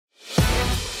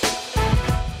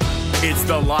It's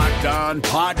the Locked On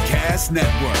Podcast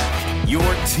Network, your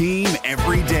team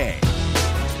every day.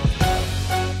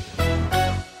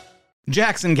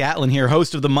 Jackson Gatlin here,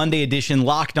 host of the Monday edition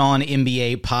Locked On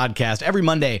NBA podcast. Every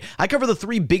Monday, I cover the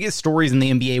three biggest stories in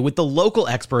the NBA with the local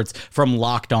experts from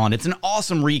Locked On. It's an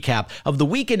awesome recap of the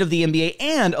weekend of the NBA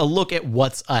and a look at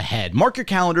what's ahead. Mark your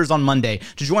calendars on Monday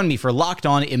to join me for Locked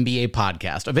On NBA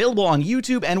podcast, available on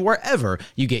YouTube and wherever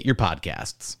you get your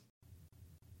podcasts.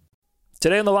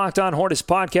 Today on the Locked On Hornets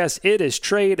podcast, it is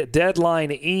trade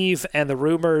deadline eve, and the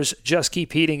rumors just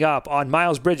keep heating up on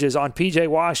Miles Bridges, on P.J.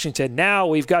 Washington. Now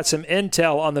we've got some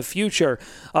intel on the future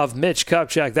of Mitch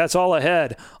Kupchak. That's all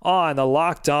ahead on the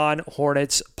Locked On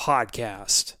Hornets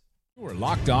podcast. We're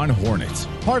Locked On Hornets,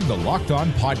 part of the Locked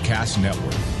On Podcast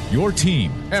Network, your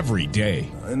team every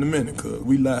day. In a minute, cuz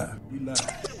we live.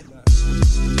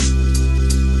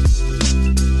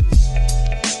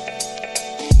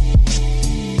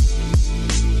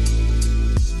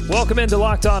 Welcome into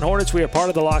Locked On Hornets. We are part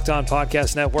of the Locked On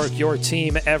Podcast Network, your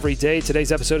team every day.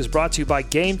 Today's episode is brought to you by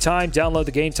Game Time. Download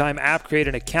the Game Time app, create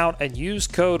an account, and use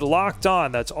code Locked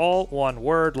On. That's all one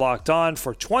word, Locked On,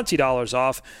 for $20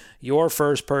 off your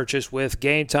first purchase with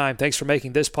Game Time. Thanks for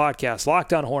making this podcast,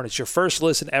 Locked On Hornets, your first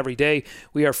listen every day.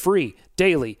 We are free,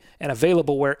 daily, and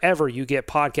available wherever you get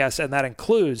podcasts, and that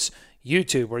includes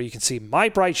YouTube, where you can see my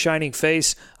bright shining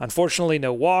face. Unfortunately,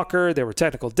 no Walker. There were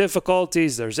technical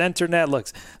difficulties. There's internet. Look,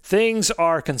 things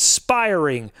are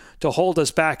conspiring to hold us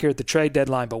back here at the trade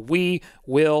deadline, but we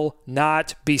will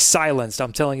not be silenced.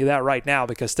 I'm telling you that right now,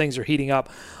 because things are heating up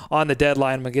on the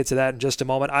deadline. I'm going to get to that in just a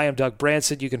moment. I am Doug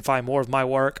Branson. You can find more of my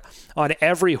work on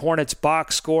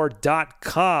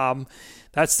everyhornetsboxscore.com.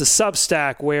 That's the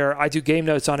Substack where I do game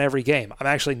notes on every game. I'm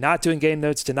actually not doing game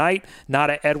notes tonight.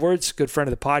 Nada Edwards, good friend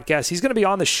of the podcast, he's going to be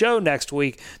on the show next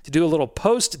week to do a little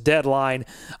post-deadline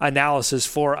analysis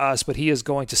for us, but he is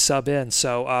going to sub in.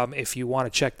 So if you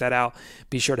want to check that out,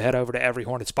 be sure to head over to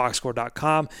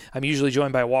everyhornetsboxscore.com. I'm usually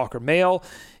joined by Walker Mail.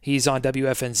 He's on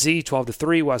WFNZ 12 to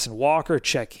 3, Wesson Walker.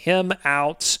 Check him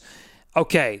out.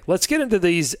 Okay, let's get into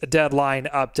these deadline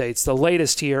updates. The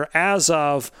latest here, as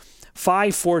of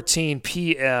 5:14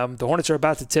 p.m., the Hornets are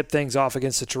about to tip things off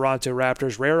against the Toronto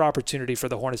Raptors. Rare opportunity for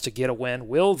the Hornets to get a win.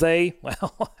 Will they?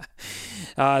 Well,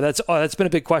 that's been a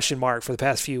big question mark for the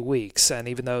past few weeks. And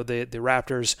even though the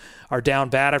Raptors are down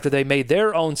bad after they made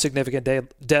their own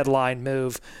significant deadline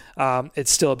move,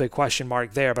 it's still a big question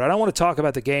mark there. But I don't want to talk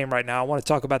about the game right now. I want to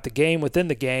talk about the game within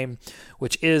the game,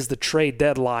 which is the trade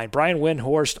deadline. Brian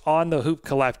Windhorst on the Hoop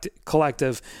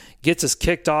Collective gets us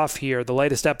kicked off here. The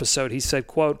latest episode, he said,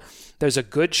 quote, "There's a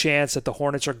good chance that the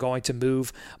Hornets are going to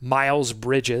move Miles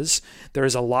Bridges. There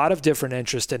is a lot of different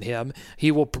interest in him.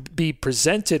 He will be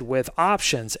presented with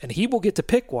options, and he will get to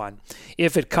pick one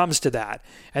if it comes to that."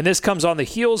 And this comes on the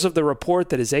heels of the report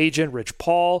that his agent, Rich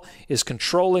Paul, is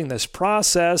controlling this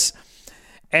process.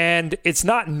 And it's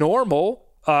not normal,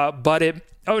 I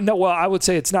would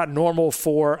say it's not normal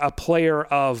for a player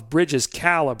of Bridges'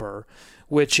 caliber,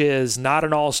 which is not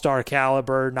an all-star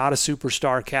caliber, not a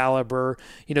superstar caliber.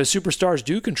 You know, superstars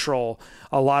do control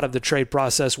a lot of the trade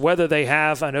process, whether they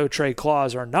have a no-trade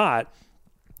clause or not.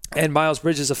 And Miles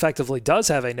Bridges effectively does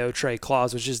have a no-trade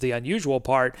clause, which is the unusual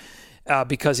part,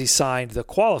 because he signed the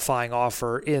qualifying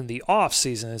offer in the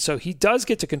offseason. And so he does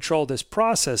get to control this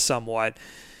process somewhat.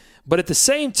 But at the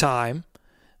same time,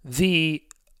 the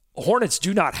Hornets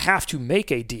do not have to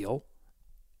make a deal.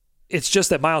 It's just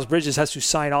that Miles Bridges has to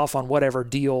sign off on whatever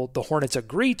deal the Hornets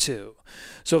agree to.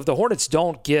 So if the Hornets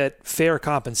don't get fair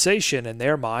compensation in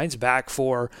their minds back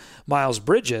for Miles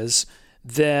Bridges,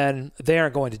 then they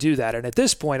aren't going to do that. And at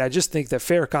this point, I just think that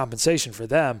fair compensation for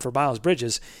them, for Miles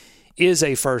Bridges, is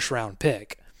a first-round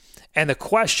pick. And the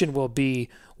question will be,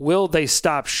 will they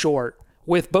stop short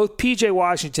with both P.J.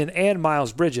 Washington and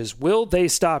Miles Bridges? Will they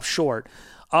stop short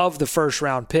of the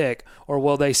first-round pick, or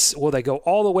will they go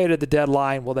all the way to the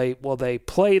deadline? Will they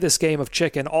play this game of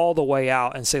chicken all the way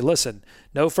out and say, listen,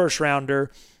 no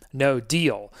first-rounder, no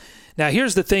deal? Now,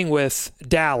 here's the thing with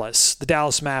Dallas, the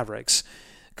Dallas Mavericks,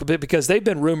 because they've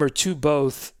been rumored to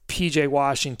both P.J.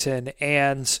 Washington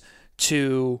and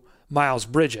to Miles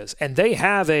Bridges, and they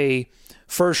have a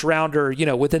first-rounder,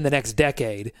 within the next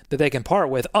decade that they can part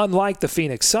with, unlike the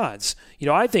Phoenix Suns.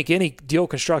 I think any deal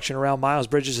construction around Miles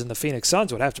Bridges and the Phoenix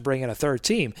Suns would have to bring in a third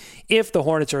team if the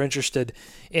Hornets are interested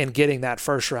in getting that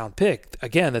first-round pick,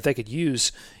 again, that they could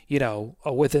use,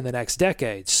 within the next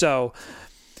decade. So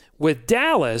with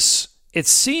Dallas, it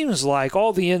seems like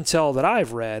all the intel that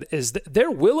I've read is that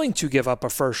they're willing to give up a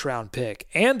first-round pick,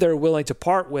 and they're willing to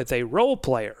part with a role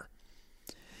player.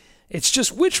 It's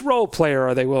just which role player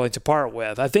are they willing to part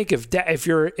with? I think if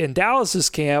you're in Dallas's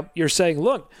camp, you're saying,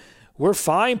 look, we're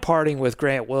fine parting with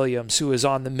Grant Williams, who is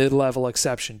on the mid-level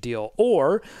exception deal.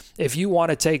 Or if you want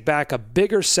to take back a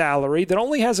bigger salary that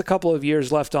only has a couple of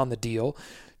years left on the deal,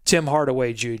 Tim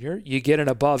Hardaway Jr., you get an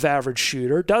above-average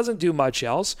shooter, doesn't do much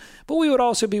else, but we would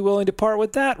also be willing to part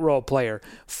with that role player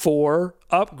for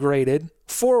upgraded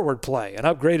forward play, an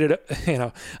upgrade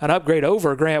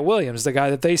over Grant Williams, the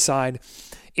guy that they signed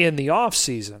in the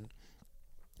offseason.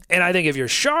 And I think if you're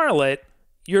Charlotte,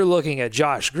 you're looking at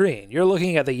Josh Green. You're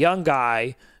looking at the young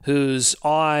guy who's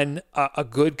on a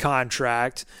good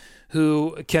contract,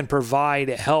 who can provide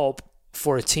help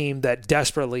for a team that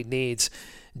desperately needs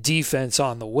defense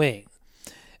on the wing.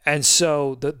 And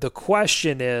so the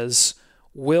question is,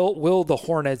 will the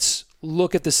Hornets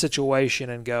look at the situation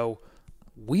and go,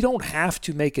 we don't have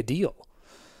to make a deal.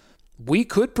 We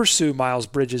could pursue Miles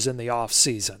Bridges in the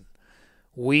offseason.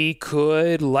 We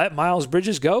could let Miles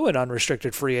Bridges go in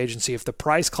unrestricted free agency. If the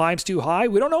price climbs too high,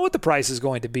 we don't know what the price is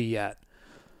going to be yet.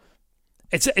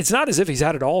 It's not as if he's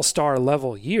had an all-star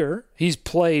level year. He's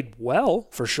played well,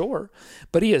 for sure,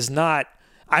 but he is not.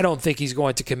 I don't think he's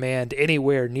going to command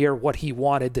anywhere near what he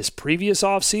wanted this previous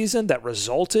offseason that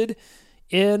resulted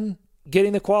in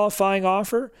getting the qualifying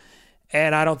offer.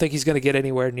 And I don't think he's going to get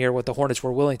anywhere near what the Hornets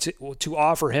were willing to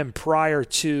offer him prior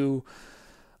to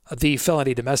the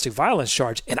felony domestic violence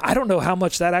charge. And I don't know how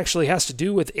much that actually has to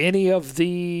do with any of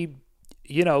the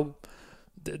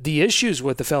issues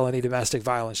with the felony domestic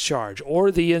violence charge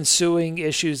or the ensuing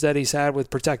issues that he's had with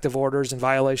protective orders and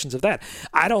violations of that.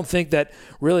 I don't think that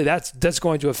really that's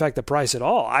going to affect the price at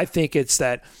all. I think it's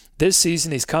that this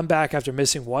season he's come back after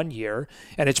missing 1 year,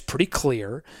 and it's pretty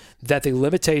clear that the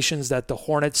limitations that the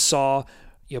Hornets saw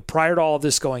prior to all of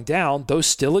this going down, those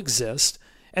still exist.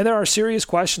 And there are serious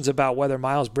questions about whether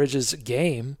Miles Bridges'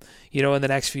 game, in the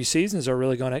next few seasons are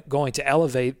really going to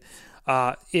elevate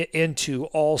into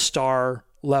all-star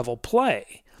level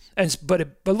play.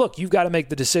 But look, you've got to make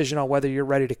the decision on whether you're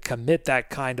ready to commit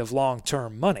that kind of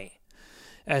long-term money.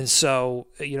 And so,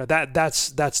 that's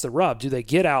the rub. Do they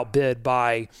get outbid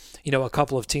by, a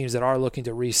couple of teams that are looking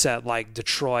to reset like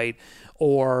Detroit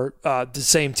or the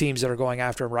same teams that are going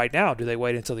after him right now? Do they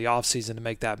wait until the offseason to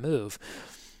make that move?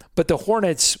 But the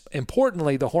Hornets,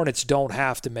 importantly, don't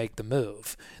have to make the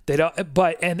move. They don't,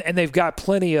 and they've got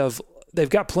plenty of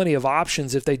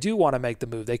options if they do want to make the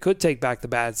move. They could take back the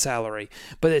bad salary,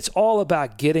 but it's all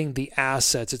about getting the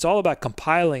assets. It's all about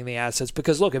compiling the assets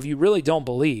because, look, if you really don't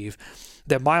believe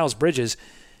that Miles Bridges,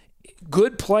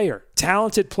 good player,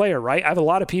 talented player, right? I have a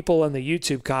lot of people in the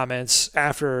YouTube comments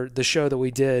after the show that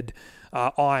we did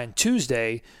on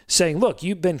Tuesday saying, look,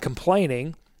 you've been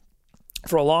complaining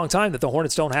for a long time that the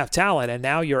Hornets don't have talent, and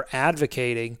now you're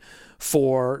advocating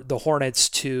for the Hornets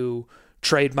to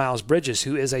trade Miles Bridges,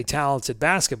 who is a talented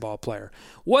basketball player.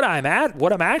 What I'm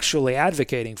actually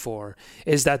advocating for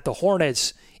is that the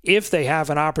Hornets, if they have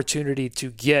an opportunity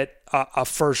to get a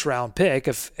first-round pick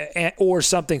or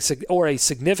a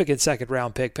significant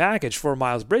second-round pick package for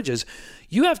Miles Bridges,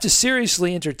 you have to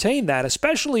seriously entertain that,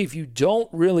 especially if you don't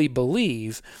really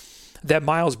believe that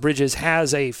Miles Bridges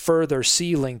has a further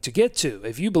ceiling to get to.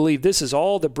 If you believe this is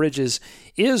all that Bridges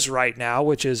is right now,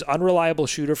 which is unreliable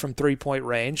shooter from three-point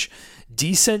range,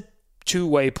 decent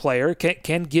two-way player,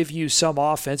 can give you some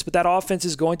offense, but that offense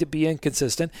is going to be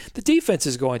inconsistent. The defense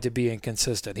is going to be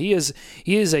inconsistent. He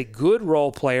is a good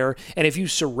role player, and if you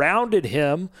surrounded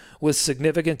him with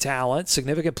significant talent,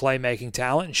 significant playmaking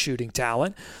talent and shooting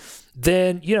talent,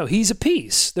 then he's a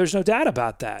piece. There's no doubt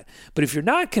about that. But if you're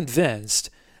not convinced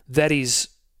that he's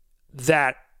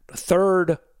that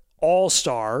third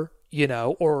all-star,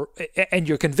 and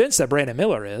you're convinced that Brandon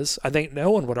Miller is, I think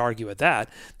no one would argue with that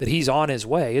he's on his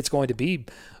way. It's going to be,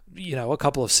 a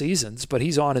couple of seasons, but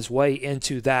he's on his way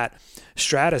into that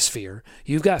stratosphere.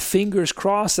 You've got fingers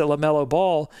crossed that LaMelo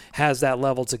Ball has that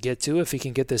level to get to if he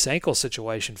can get this ankle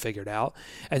situation figured out.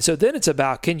 And so then it's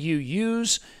about, can you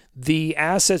use the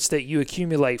assets that you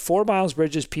accumulate for Miles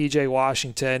Bridges, PJ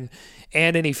Washington,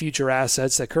 and any future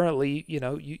assets that currently,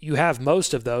 you have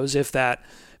most of those. If that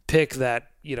pick that,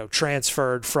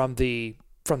 transferred from the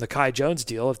Kai Jones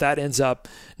deal, if that ends up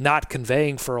not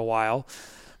conveying for a while,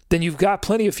 then you've got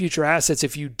plenty of future assets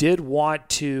if you did want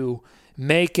to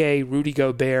make a Rudy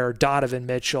Gobert, Donovan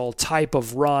Mitchell type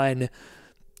of run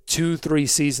 2-3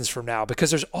 seasons from now, because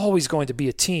there's always going to be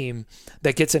a team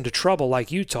that gets into trouble like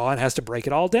Utah and has to break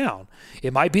it all down.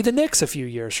 It might be the Knicks a few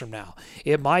years from now.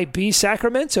 It might be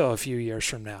Sacramento a few years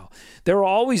from now. There will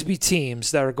always be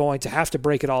teams that are going to have to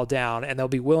break it all down, and they'll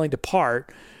be willing to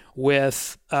part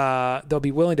with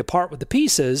the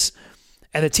pieces.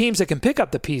 And the teams that can pick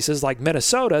up the pieces, like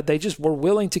Minnesota, they just were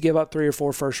willing to give up 3 or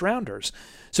 4 first-rounders.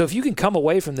 So if you can come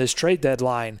away from this trade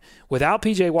deadline without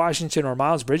P.J. Washington or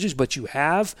Miles Bridges, but you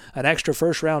have an extra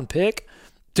first-round pick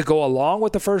to go along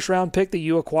with the first-round pick that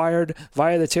you acquired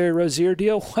via the Terry Rozier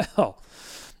deal, well,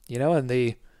 in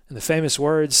the famous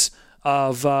words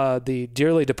of the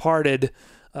dearly departed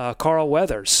Carl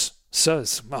Weathers. So,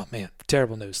 oh man,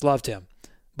 terrible news. Loved him.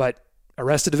 But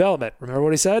Arrested Development, remember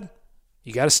what he said?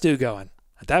 You got a stew going.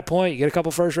 At that point, you get a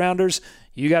couple first-rounders,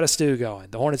 you got a stew going.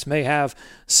 The Hornets may have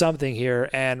something here,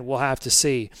 and we'll have to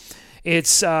see.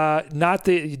 It's not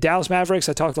the Dallas Mavericks.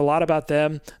 I talked a lot about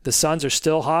them. The Suns are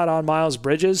still hot on Miles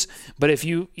Bridges. But if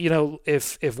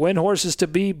if Windhorse is to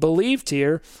be believed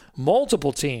here,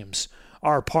 multiple teams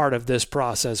are part of this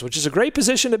process, which is a great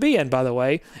position to be in, by the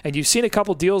way. And you've seen a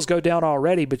couple deals go down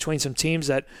already between some teams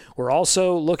that were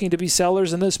also looking to be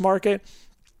sellers in this market.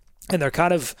 And they're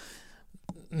kind of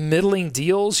middling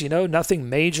deals, nothing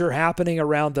major happening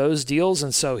around those deals.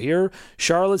 And so here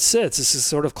Charlotte sits. This is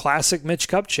sort of classic Mitch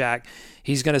Kupchak.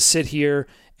 He's going to sit here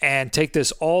and take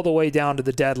this all the way down to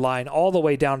the deadline, all the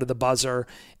way down to the buzzer,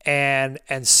 and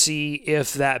see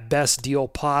if that best deal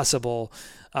possible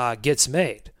gets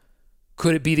made.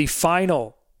 Could it be the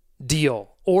final deal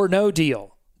or no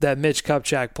deal that Mitch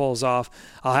Kupchak pulls off?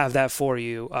 I'll have that for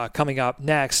you coming up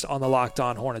next on the Locked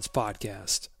On Hornets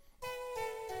podcast.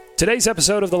 Today's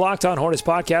episode of the Locked On Hornets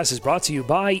podcast is brought to you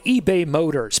by eBay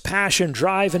Motors. Passion,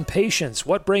 drive, and patience.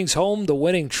 What brings home the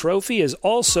winning trophy is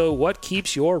also what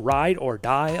keeps your ride or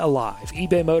die alive.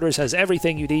 eBay Motors has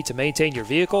everything you need to maintain your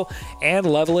vehicle and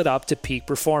level it up to peak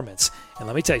performance. And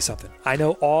let me tell you something. I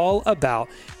know all about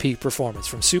peak performance.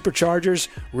 From superchargers,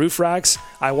 roof racks,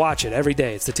 I watch it every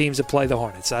day. It's the teams that play the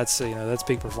Hornets. That's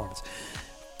peak performance.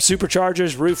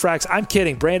 Superchargers, roof racks. I'm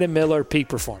kidding. Brandon Miller, peak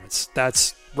performance.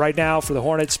 That's right now for the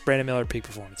Hornets, Brandon Miller, peak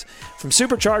performance. From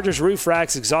superchargers, roof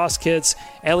racks, exhaust kits,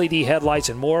 LED headlights,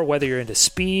 and more, whether you're into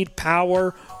speed,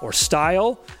 power, or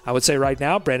style, I would say right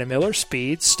now, Brandon Miller,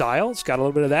 speed, style, it's got a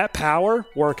little bit of that, power,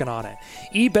 working on it.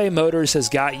 eBay Motors has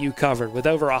got you covered. With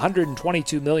over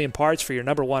 122 million parts for your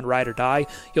number one ride or die,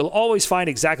 you'll always find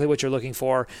exactly what you're looking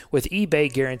for. With eBay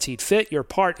Guaranteed Fit, your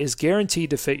part is guaranteed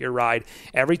to fit your ride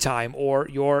every time or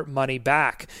your money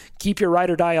back. Keep your ride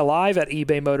or die alive at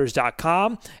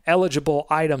ebaymotors.com. Eligible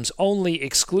items only.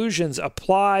 Exclusions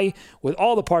apply. With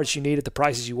all the parts you need at the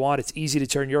prices you want, it's easy to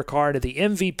turn your car into the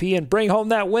MVP and bring home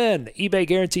that win. eBay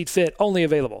Guaranteed Fit, only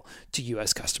available to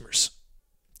U.S. customers.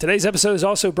 Today's episode is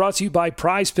also brought to you by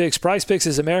Prize Picks. Prize Picks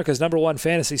is America's #1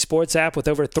 fantasy sports app with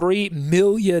over 3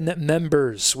 million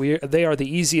members. They are the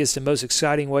easiest and most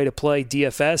exciting way to play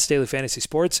DFS, daily fantasy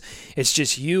sports. It's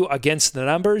just you against the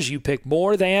numbers. You pick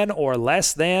more than or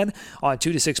less than on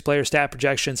 2 to 6 player stat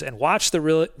projections and watch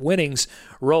the winnings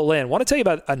roll in. I want to tell you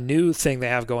about a new thing they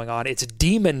have going on. It's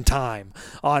demon time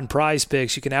on Prize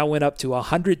Picks. You can now win up to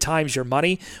 100 times your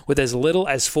money with as little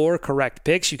as 4 correct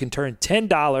picks. You can turn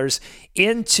 $10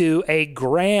 into a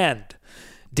grand.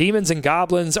 Demons and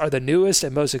Goblins are the newest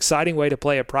and most exciting way to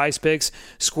play at Prize Picks.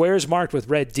 Squares marked with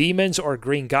red demons or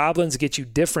green goblins get you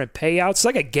different payouts. It's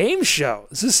like a game show.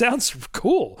 This sounds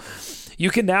cool. You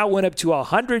can now win up to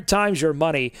 100 times your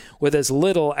money with as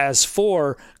little as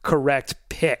 4 correct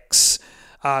picks.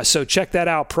 So check that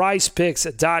out,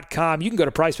 prizepicks.com. You can go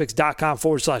to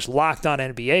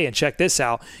prizepicks.com/LockedOnNBA and check this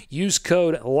out. Use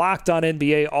code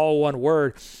LockedOnNBA, all one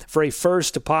word, for a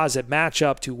first deposit match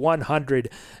up to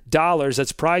 $100.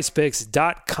 That's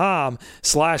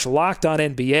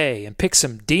prizepicks.com/LockedOnNBA and pick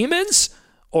some demons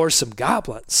or some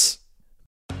goblins.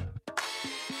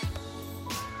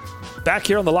 Back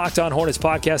here on the Locked On Hornets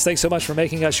podcast, thanks so much for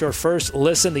making us your first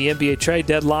listen. The NBA trade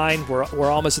deadline, we're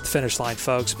almost at the finish line,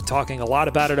 folks. Been talking a lot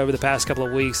about it over the past couple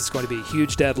of weeks. It's going to be a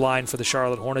huge deadline for the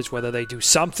Charlotte Hornets, whether they do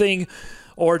something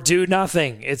or do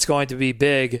nothing. It's going to be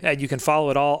big, and you can follow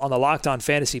it all on the Locked On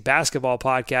Fantasy Basketball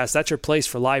podcast. That's your place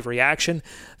for live reaction.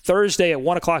 Thursday at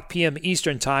 1 o'clock p.m.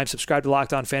 Eastern Time. Subscribe to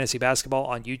Locked On Fantasy Basketball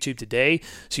on YouTube today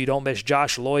so you don't miss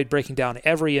Josh Lloyd breaking down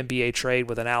every NBA trade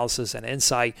with analysis and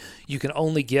insight you can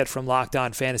only get from Locked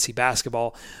On Fantasy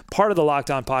Basketball, part of the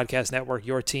Locked On Podcast Network,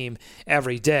 your team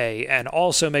every day. And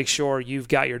also make sure you've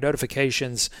got your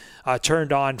notifications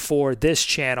turned on for this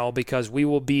channel because we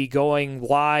will be going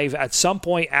live at some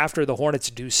point after the Hornets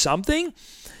do something.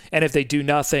 And if they do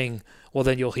nothing, well,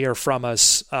 then you'll hear from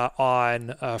us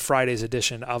on Friday's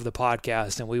edition of the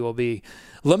podcast, and we will be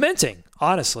lamenting.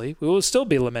 Honestly, we will still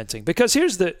be lamenting because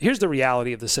here's the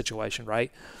reality of the situation, right?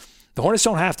 The Hornets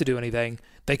don't have to do anything.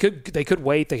 They could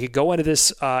wait. They could go into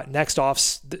this next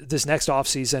off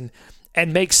season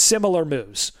and make similar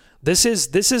moves. This is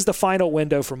the final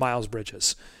window for Miles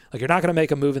Bridges. Like, you're not going to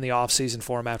make a move in the offseason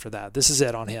for him after that. This is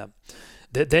it on him.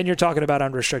 Then you're talking about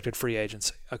unrestricted free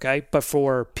agency, okay? But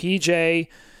for PJ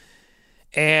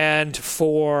and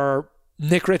for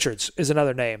Nick Richards is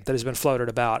another name that has been floated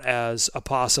about as a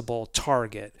possible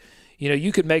target.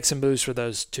 You could make some moves for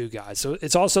those two guys. So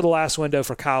it's also the last window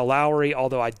for Kyle Lowry,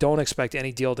 although I don't expect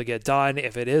any deal to get done.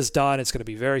 If it is done, it's going to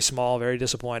be very small, very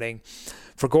disappointing.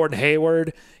 For Gordon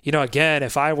Hayward, again,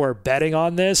 if I were betting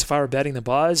on this, if I were betting the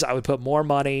buzz, I would put more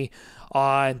money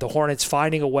on the Hornets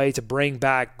finding a way to bring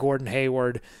back Gordon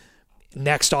Hayward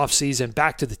next offseason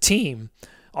back to the team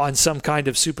on some kind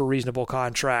of super reasonable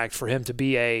contract for him to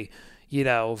be a,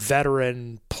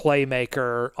 veteran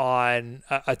playmaker on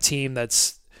a team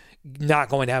that's not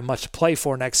going to have much to play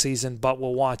for next season, but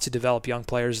will want to develop young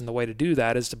players. And the way to do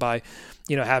that is to by,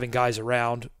 having guys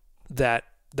around that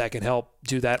can help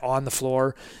do that on the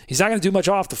floor. He's not going to do much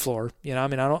off the floor. I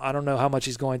don't know how much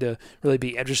he's going to really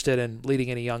be interested in leading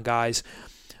any young guys.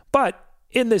 But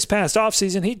in this past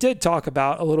offseason, he did talk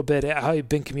about a little bit how he'd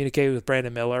been communicating with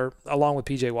Brandon Miller, along with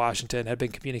PJ Washington, had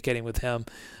been communicating with him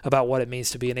about what it means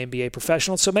to be an NBA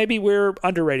professional. So maybe we're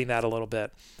underrating that a little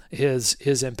bit,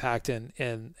 his impact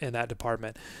in that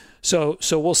department. So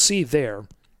we'll see there.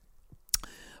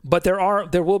 But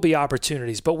there will be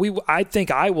opportunities. But I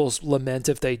think I will lament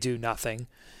if they do nothing,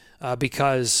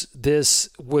 because this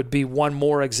would be one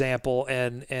more example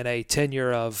in a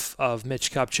tenure of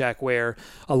Mitch Kupchak where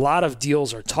a lot of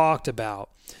deals are talked about,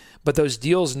 but those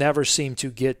deals never seem to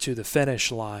get to the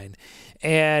finish line.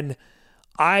 And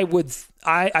I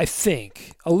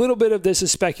think a little bit of this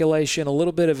is speculation, a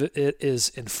little bit of it is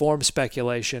informed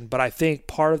speculation, but I think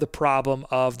part of the problem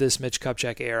of this Mitch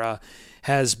Kupchak era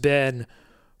has been,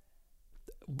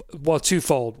 well,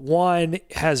 twofold. One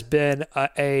has been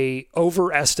a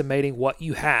overestimating what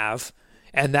you have,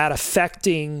 and that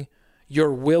affecting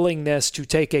your willingness to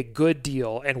take a good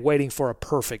deal and waiting for a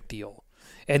perfect deal,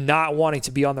 and not wanting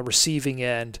to be on the receiving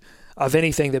end of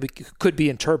anything that could be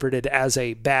interpreted as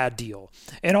a bad deal.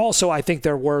 And also, I think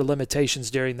there were limitations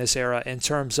during this era in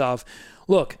terms of,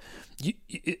 look,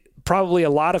 probably a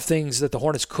lot of things that the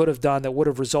Hornets could have done that would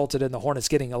have resulted in the Hornets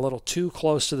getting a little too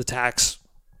close to the tax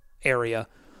area.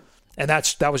 And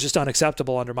that was just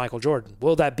unacceptable under Michael Jordan.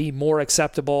 Will that be more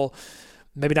acceptable?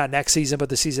 Maybe not next season, but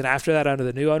the season after that under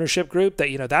the new ownership group?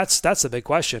 That's the big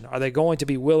question. Are they going to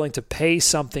be willing to pay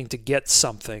something to get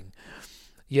something?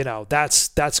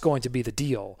 That's going to be the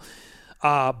deal.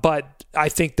 But I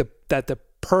think that the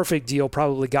perfect deal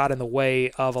probably got in the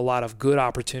way of a lot of good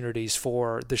opportunities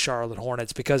for the Charlotte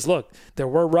Hornets, because look, there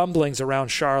were rumblings around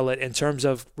Charlotte in terms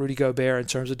of Rudy Gobert, in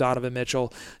terms of Donovan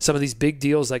Mitchell, some of these big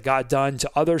deals that got done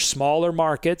to other smaller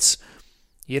markets,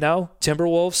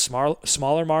 Timberwolves,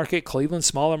 smaller market, Cleveland,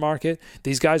 smaller market.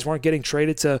 These guys weren't getting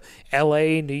traded to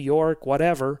LA, New York,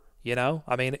 whatever,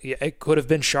 it could have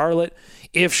been Charlotte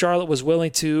if Charlotte was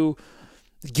willing to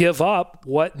give up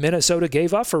what Minnesota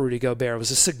gave up for Rudy Gobert. It was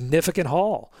a significant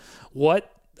haul.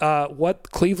 What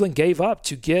Cleveland gave up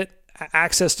to get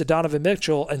access to Donovan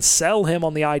Mitchell and sell him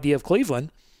on the idea of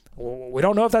Cleveland, we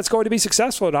don't know if that's going to be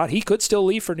successful or not. He could still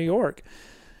leave for New York.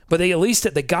 But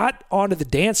they got onto the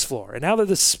dance floor. And now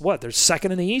they're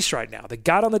second in the East right now. They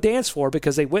got on the dance floor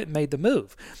because they went and made the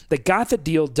move. They got the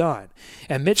deal done.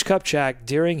 And Mitch Kupchak,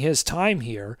 during his time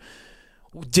here,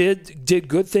 did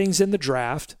good things in the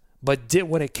draft, but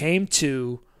when it came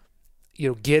to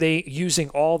using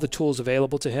all the tools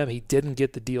available to him, he didn't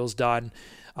get the deals done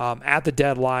at the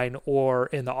deadline or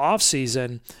in the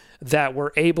offseason that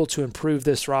were able to improve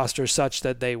this roster such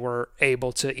that they were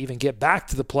able to even get back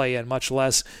to the play-in, much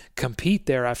less compete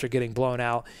there after getting blown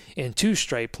out in 2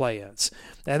 straight play-ins.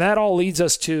 And that all leads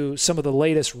us to some of the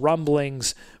latest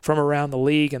rumblings from around the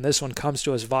league, and this one comes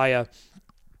to us via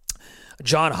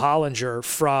John Hollinger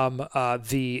from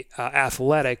The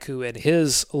Athletic, who in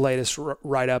his latest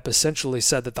write-up essentially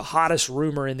said that the hottest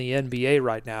rumor in the NBA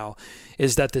right now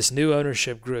is that this new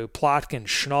ownership group, Plotkin,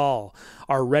 Schnall,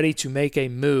 are ready to make a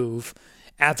move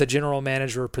at the general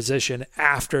manager position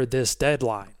after this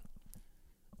deadline.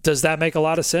 Does that make a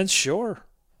lot of sense? Sure.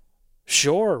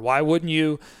 Why wouldn't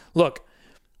you? Look,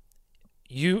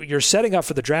 You're setting up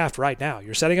for the draft right now.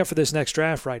 You're setting up for this next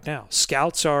draft right now.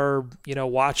 Scouts are,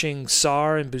 watching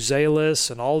Sarr and Buzelis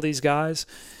and all these guys.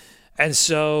 And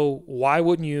so why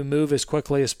wouldn't you move as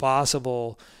quickly as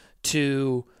possible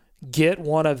to get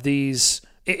one of these,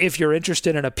 if you're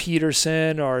interested in a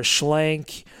Peterson or a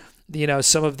Schlenk,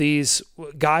 some of these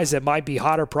guys that might be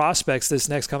hotter prospects this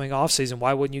next coming offseason.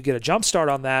 Why wouldn't you get a jump start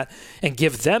on that and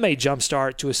give them a jump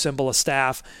start to assemble a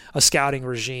staff, a scouting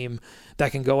regime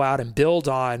that can go out and build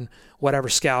on whatever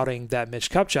scouting that Mitch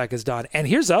Kupchak has done? And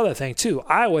here's the other thing, too.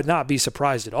 I would not be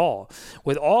surprised at all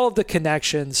with all of the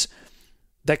connections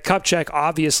that Kupchak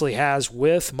obviously has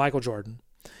with Michael Jordan.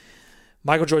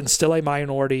 Michael Jordan's still a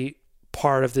minority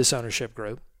part of this ownership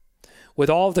group. With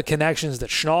all of the connections that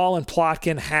Schnall and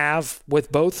Plotkin have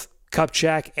with both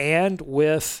Kupchak and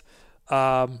with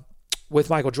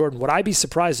Michael Jordan, would I be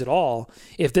surprised at all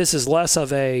if this is less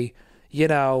of a,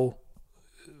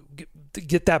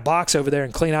 get that box over there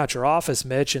and clean out your office,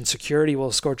 Mitch, and security will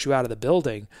escort you out of the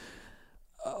building?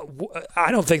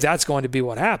 I don't think that's going to be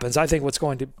what happens. I think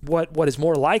what is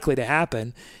more likely to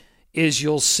happen is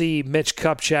you'll see Mitch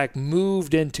Kupchak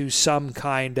moved into some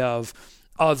kind of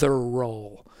other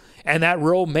role. And that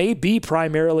role may be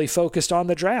primarily focused on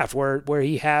the draft, where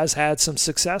he has had some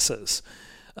successes,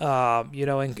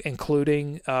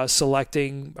 including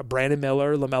selecting Brandon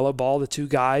Miller, LaMelo Ball, the two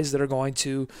guys that are going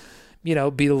to, be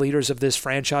the leaders of this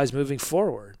franchise moving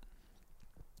forward.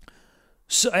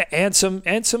 So, and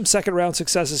some second round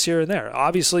successes here and there.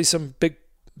 Obviously, some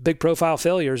big profile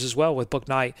failures as well with Book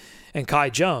Knight and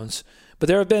Kai Jones. But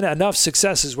there have been enough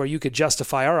successes where you could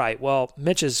justify, all right, well,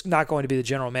 Mitch is not going to be the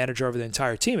general manager over the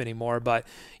entire team anymore, but,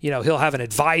 he'll have an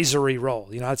advisory role.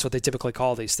 That's what they typically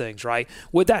call these things, right?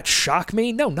 Would that shock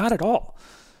me? No, not at all.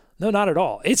 No, not at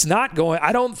all. It's not going,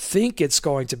 I don't think it's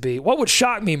going to be. What would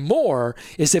shock me more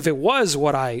is if it was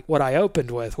what I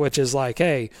opened with, which is like,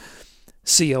 hey,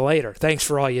 see you later. Thanks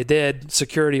for all you did.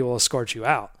 Security will escort you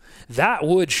out. That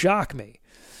would shock me.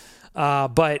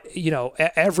 But,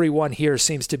 everyone here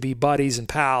seems to be buddies and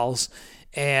pals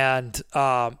and,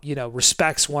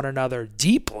 respects one another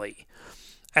deeply.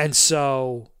 And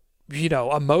so,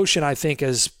 emotion, I think,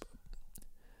 is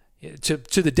to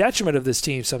the detriment of this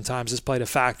team sometimes has played a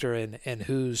factor in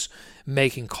who's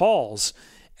making calls.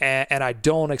 And I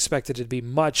don't expect it to be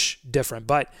much different.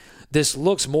 But this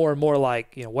looks more and more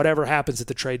like, whatever happens at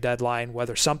the trade deadline,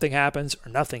 whether something happens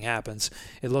or nothing happens,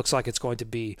 it looks like it's going to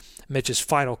be Mitch's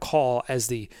final call as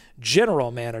the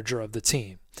general manager of the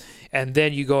team. And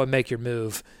then you go and make your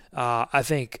move. I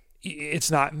think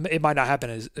it might not happen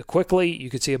as quickly. You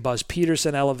could see a Buzz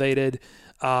Peterson elevated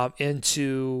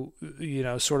into,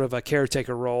 sort of a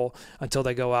caretaker role until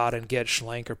they go out and get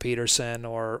Schlenk or Peterson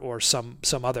or some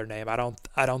other name. I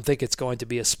don't think it's going to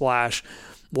be a splash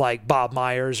like Bob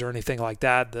Myers or anything like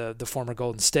that, the former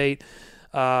Golden State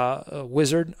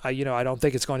Wizard. I don't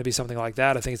think it's going to be something like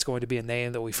that. I think it's going to be a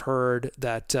name that we've heard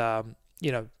that,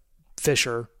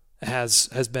 Fisher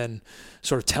has been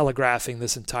sort of telegraphing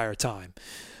this entire time.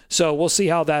 So we'll see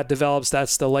how that develops.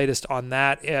 That's the latest on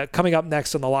that. Coming up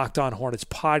next on the Locked On Hornets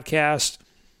podcast,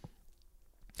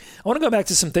 I want to go back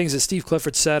to some things that Steve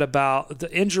Clifford said about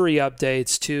the injury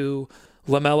updates to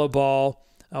LaMelo Ball.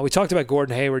 We talked about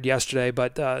Gordon Hayward yesterday,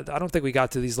 but I don't think we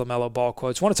got to these LaMelo Ball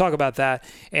quotes. I want to talk about that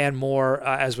and more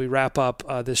as we wrap up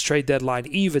this trade deadline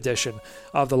eve edition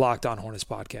of the Locked On Hornets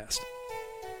podcast.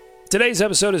 Today's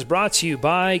episode is brought to you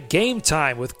by Game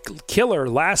Time with killer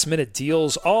last-minute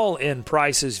deals, all-in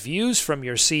prices, views from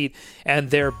your seat, and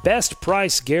their best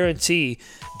price guarantee.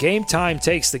 Game Time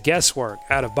takes the guesswork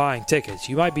out of buying tickets.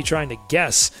 You might be trying to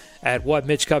guess at what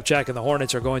Mitch Kupchak and the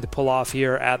Hornets are going to pull off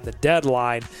here at the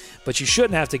deadline, but you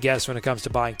shouldn't have to guess when it comes to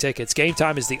buying tickets. Game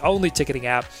Time is the only ticketing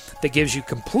app that gives you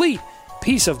complete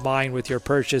peace of mind with your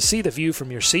purchase. See the view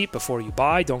from your seat before you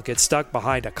buy. Don't get stuck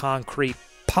behind a concrete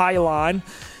pylon.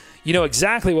 You know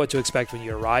exactly what to expect when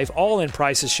you arrive. All-in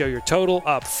prices show your total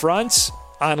up front,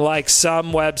 unlike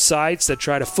some websites that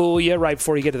try to fool you right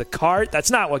before you get to the cart. That's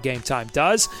not what Game Time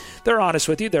does. They're honest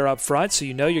with you. They're up front, so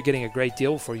you know you're getting a great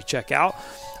deal before you check out.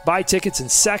 Buy tickets in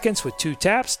seconds with 2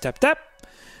 taps. Tap, tap.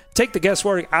 Take the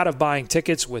guesswork out of buying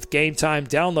tickets with Game Time.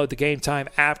 Download the Game Time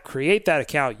app. Create that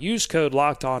account. Use code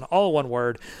LOCKEDON, all one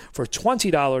word, for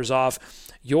 $20 off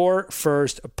your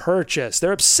first purchase.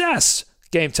 They're obsessed,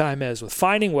 Game Time is, with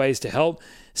finding ways to help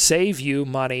save you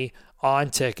money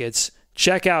on tickets.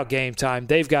 Check out Game Time.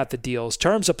 They've got the deals.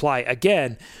 Terms apply.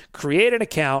 Again, create an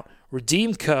account,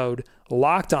 redeem code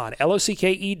LOCKEDON,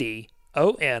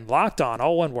 LOCKEDON, Locked On,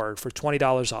 all one word, for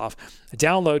 $20 off.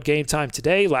 Download Game Time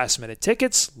today. Last minute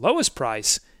tickets, lowest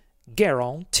price,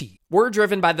 guaranteed. We're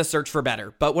driven by the search for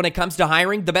better, but when it comes to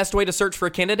hiring, the best way to search for a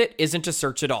candidate isn't to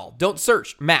search at all. Don't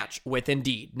search, match with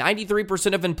Indeed.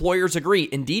 93% of employers agree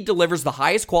Indeed delivers the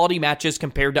highest quality matches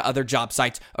compared to other job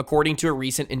sites, according to a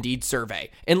recent Indeed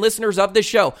survey. And listeners of this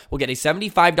show will get a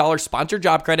 $75 sponsored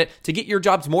job credit to get your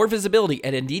jobs more visibility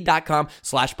at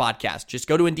Indeed.com/podcast. Just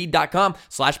go to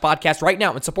Indeed.com/podcast right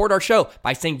now and support our show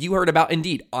by saying you heard about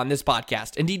Indeed on this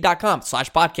podcast.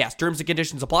 Indeed.com/podcast. Terms and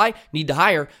conditions apply. Need to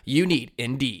hire? You need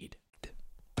Indeed.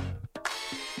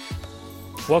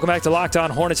 Welcome back to Locked On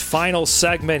Hornets, final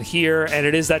segment here, and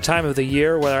it is that time of the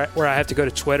year where I have to go to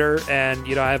Twitter, and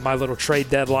I have my little trade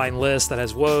deadline list that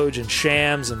has Woj and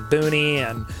Shams and Booney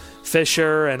and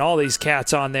Fisher and all these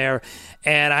cats on there,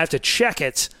 and I have to check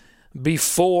it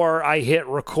before I hit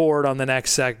record on the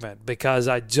next segment because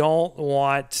I don't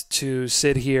want to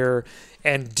sit here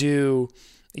and do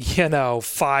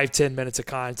 5-10 minutes of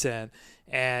content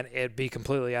and it'd be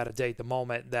completely out of date the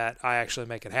moment that I actually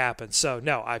make it happen. So,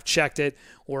 no, I've checked it.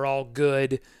 We're all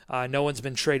good. No one's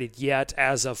been traded yet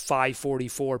as of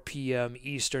 5:44 p.m.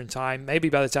 Eastern time. Maybe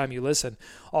by the time you listen,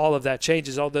 all of that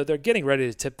changes, although they're getting ready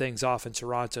to tip things off in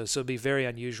Toronto, so it'd be very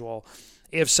unusual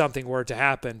if something were to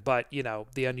happen. But,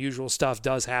 the unusual stuff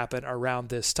does happen around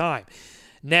this time.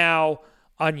 Now,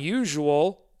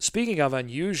 speaking of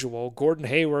unusual, Gordon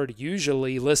Hayward,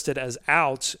 usually listed as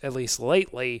out, at least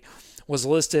lately, was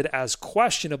listed as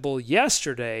questionable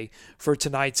yesterday for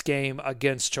tonight's game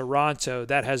against Toronto.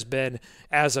 That has been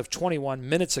as of 21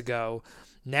 minutes ago.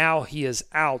 Now he is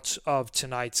out of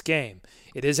tonight's game.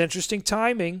 It is interesting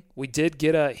timing. We did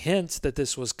get a hint that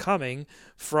this was coming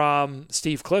from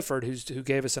Steve Clifford, who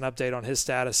gave us an update on his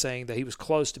status saying that he was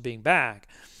close to being back.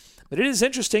 But it is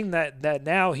interesting that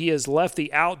now he has left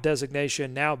the out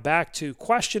designation, now back to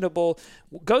questionable,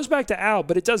 goes back to out,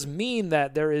 but it does mean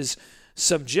that there is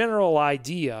some general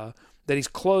idea that he's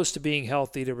close to being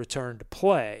healthy to return to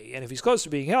play. And if he's close to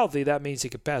being healthy, that means he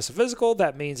could pass a physical.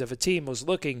 That means if a team was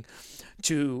looking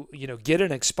to, get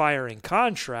an expiring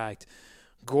contract,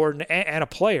 Gordon and a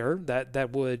player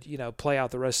that would, play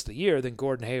out the rest of the year, then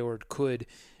Gordon Hayward could,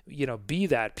 be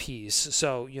that piece.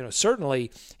 So, certainly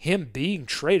him being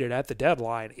traded at the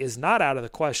deadline is not out of the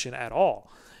question at all.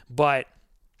 But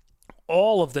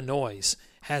all of the noise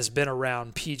has been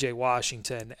around P.J.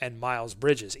 Washington and Miles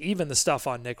Bridges. Even the stuff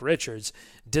on Nick Richards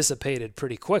dissipated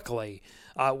pretty quickly.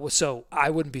 So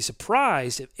I wouldn't be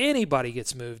surprised if anybody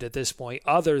gets moved at this point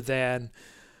other than,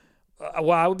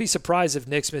 I would be surprised if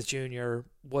Nick Smith Jr.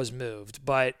 was moved.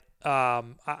 But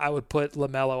I would put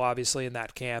LaMelo obviously in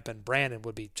that camp, and Brandon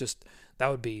would be that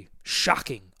would be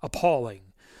shocking, appalling.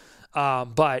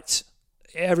 But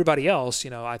everybody else,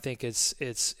 I think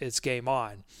it's game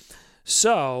on.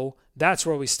 So that's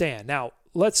where we stand. Now,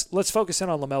 let's focus in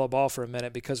on LaMelo Ball for a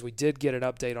minute because we did get an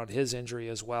update on his injury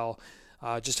as well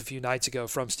just a few nights ago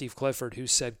from Steve Clifford, who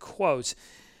said, quote,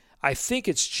 "I think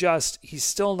it's just he's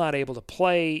still not able to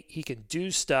play. He can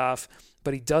do stuff,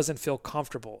 but he doesn't feel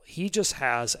comfortable. He just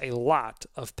has a lot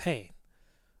of pain."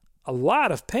 A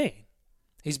lot of pain.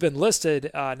 He's been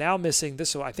listed now missing,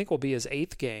 this I think will be his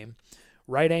 8th game,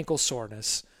 right ankle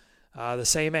soreness. The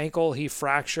same ankle he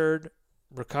fractured,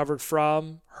 recovered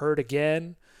from, hurt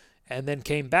again, and then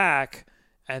came back,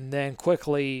 and then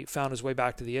quickly found his way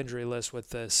back to the injury list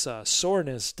with this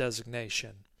soreness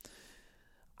designation.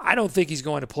 I don't think he's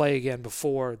going to play again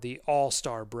before the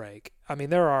All-Star break. I mean,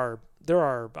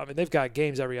 they've got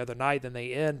games every other night, then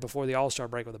they end before the All-Star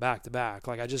break with a back-to-back.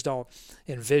 I just don't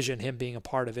envision him being a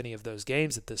part of any of those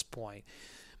games at this point.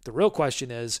 The real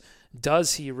question is,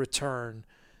 does he return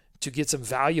to get some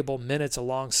valuable minutes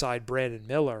alongside Brandon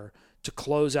Miller to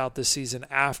close out the season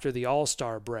after the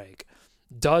All-Star break?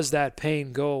 Does that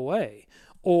pain go away?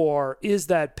 Or is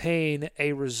that pain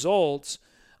a result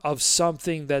of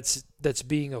something that's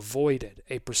being avoided,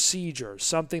 a procedure,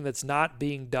 something that's not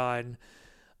being done,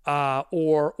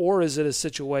 or is it a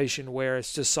situation where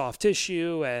it's just soft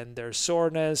tissue and there's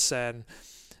soreness and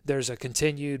there's a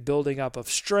continued building up of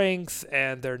strength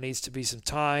and there needs to be some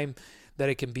time that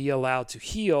it can be allowed to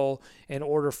heal in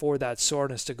order for that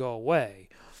soreness to go away?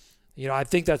 I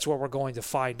think that's what we're going to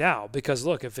find out because,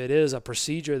 look, if it is a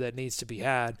procedure that needs to be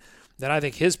had, then I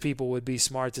think his people would be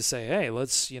smart to say, hey,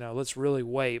 let's really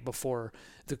wait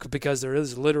because there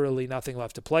is literally nothing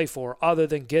left to play for other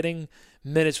than getting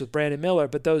minutes with Brandon Miller.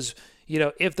 But those,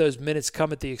 if those minutes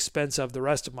come at the expense of the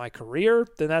rest of my career,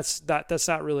 then that's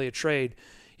not really a trade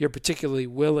you're particularly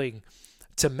willing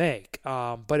to make.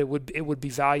 But it would be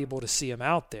valuable to see him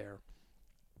out there.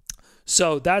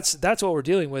 So that's what we're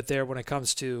dealing with there when it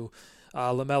comes to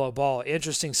LaMelo Ball.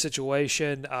 Interesting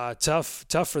situation. Tough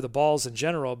for the Balls in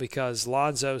general because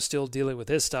Lonzo's still dealing with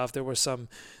his stuff. There was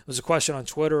a question on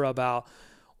Twitter about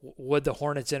would the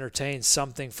Hornets entertain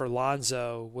something for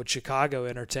Lonzo? Would Chicago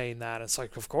entertain that? It's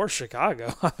like, of course,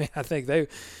 Chicago. I mean, I think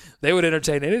they would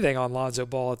entertain anything on Lonzo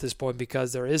Ball at this point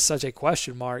because there is such a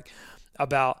question mark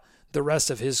about the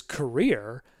rest of his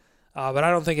career. But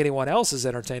I don't think anyone else is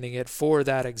entertaining it for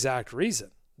that exact reason,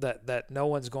 that no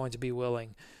one's going to be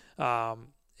willing,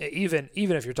 even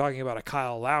if you're talking about a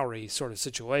Kyle Lowry sort of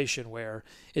situation where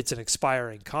it's an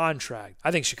expiring contract.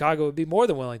 I think Chicago would be more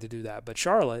than willing to do that. But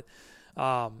Charlotte,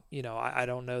 I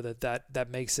don't know that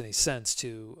makes any sense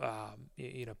to,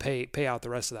 pay out the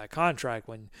rest of that contract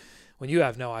when you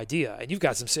have no idea. And you've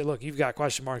got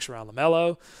question marks around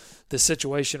LaMelo, the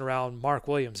situation around Mark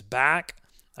Williams' back.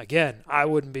 Again, I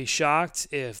wouldn't be shocked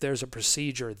if there's a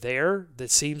procedure there that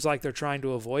seems like they're trying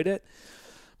to avoid it,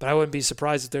 but I wouldn't be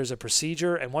surprised if there's a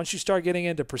procedure. And once you start getting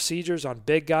into procedures on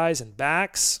big guys and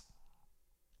backs,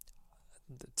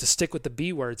 to stick with the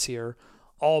B words here,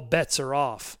 all bets are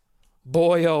off.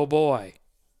 Boy, oh boy.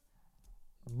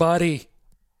 Buddy,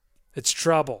 it's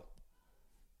trouble.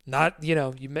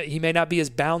 He may not be as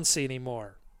bouncy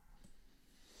anymore.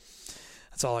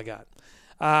 That's all I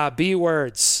got. B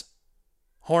words.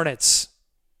 Hornets,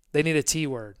 they need a T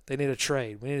word. They need a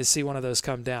trade. We need to see one of those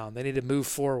come down. They need to move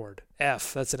forward.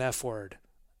 F, that's an F word.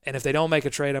 And if they don't make a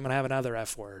trade, I'm going to have another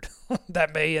F word.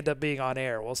 That may end up being on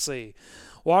air. We'll see.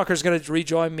 Walker's going to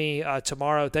rejoin me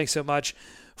tomorrow. Thanks so much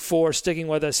for sticking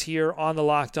with us here on the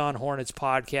Locked On Hornets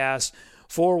podcast.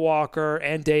 For Walker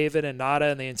and David and Nada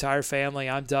and the entire family,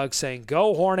 I'm Doug saying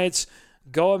go Hornets,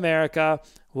 go America.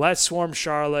 Let's swarm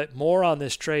Charlotte. More on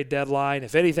this trade deadline.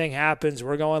 If anything happens,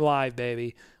 we're going live,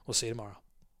 baby. We'll see you tomorrow.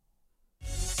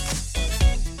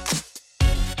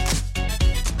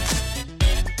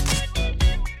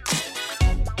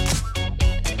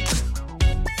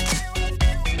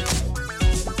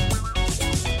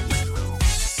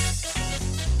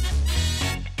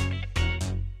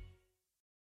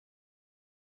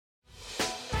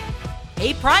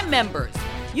 Hey, Prime members,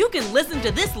 you can listen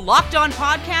to this Locked On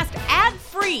podcast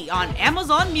ad-free on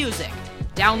Amazon Music.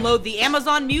 Download the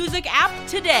Amazon Music app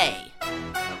today.